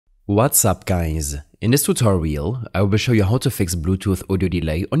What's up guys? In this tutorial, I will show you how to fix Bluetooth audio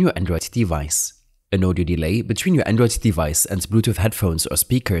delay on your Android device. An audio delay between your Android device and Bluetooth headphones or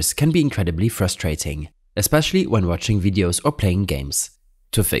speakers can be incredibly frustrating, especially when watching videos or playing games.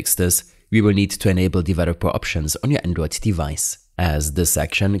 To fix this, we will need to enable developer options on your Android device, as this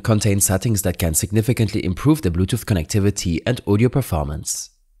section contains settings that can significantly improve the Bluetooth connectivity and audio performance.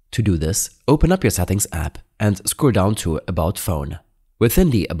 To do this, open up your Settings app and scroll down to About Phone.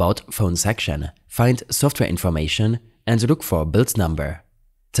 Within the About Phone section, find Software Information and look for Build Number.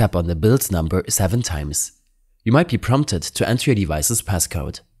 Tap on the build number 7 times. You might be prompted to enter your device's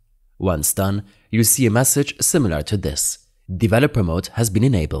passcode. Once done, you'll see a message similar to this. Developer mode has been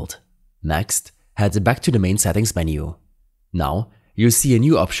enabled. Next, head back to the main settings menu. Now, you'll see a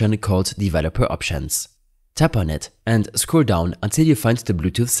new option called Developer Options. Tap on it and scroll down until you find the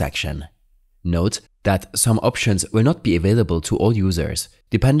Bluetooth section. Note that some options will not be available to all users,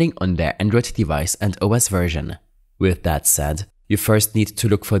 depending on their Android device and OS version. With that said, you first need to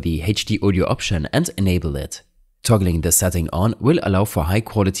look for the HD audio option and enable it. Toggling this setting on will allow for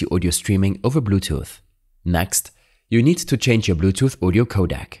high-quality audio streaming over Bluetooth. Next, you need to change your Bluetooth audio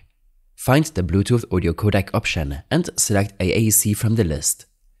codec. Find the Bluetooth audio codec option and select AAC from the list.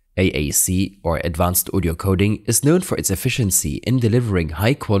 AAC, or Advanced Audio Coding, is known for its efficiency in delivering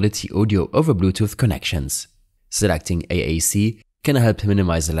high-quality audio over Bluetooth connections. Selecting AAC can help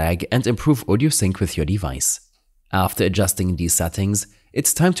minimize lag and improve audio sync with your device. After adjusting these settings,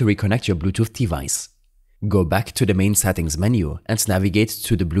 it's time to reconnect your Bluetooth device. Go back to the main settings menu and navigate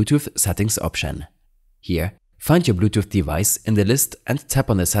to the Bluetooth settings option. Here, find your Bluetooth device in the list and tap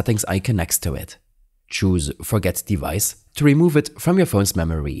on the settings icon next to it. Choose Forget Device to remove it from your phone's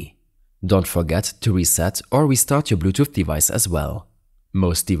memory. Don't forget to reset or restart your Bluetooth device as well.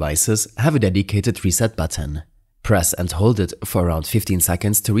 Most devices have a dedicated reset button. Press and hold it for around 15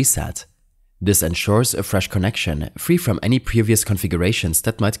 seconds to reset. This ensures a fresh connection, free from any previous configurations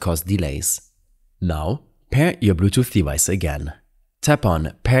that might cause delays. Now, pair your Bluetooth device again. Tap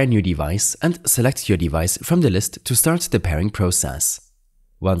on Pair New Device and select your device from the list to start the pairing process.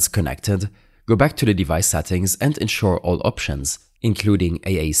 Once connected, go back to the device settings and ensure all options, including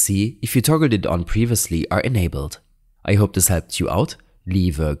AAC if you toggled it on previously, are enabled. I hope this helped you out.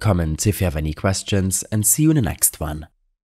 Leave a comment if you have any questions and see you in the next one.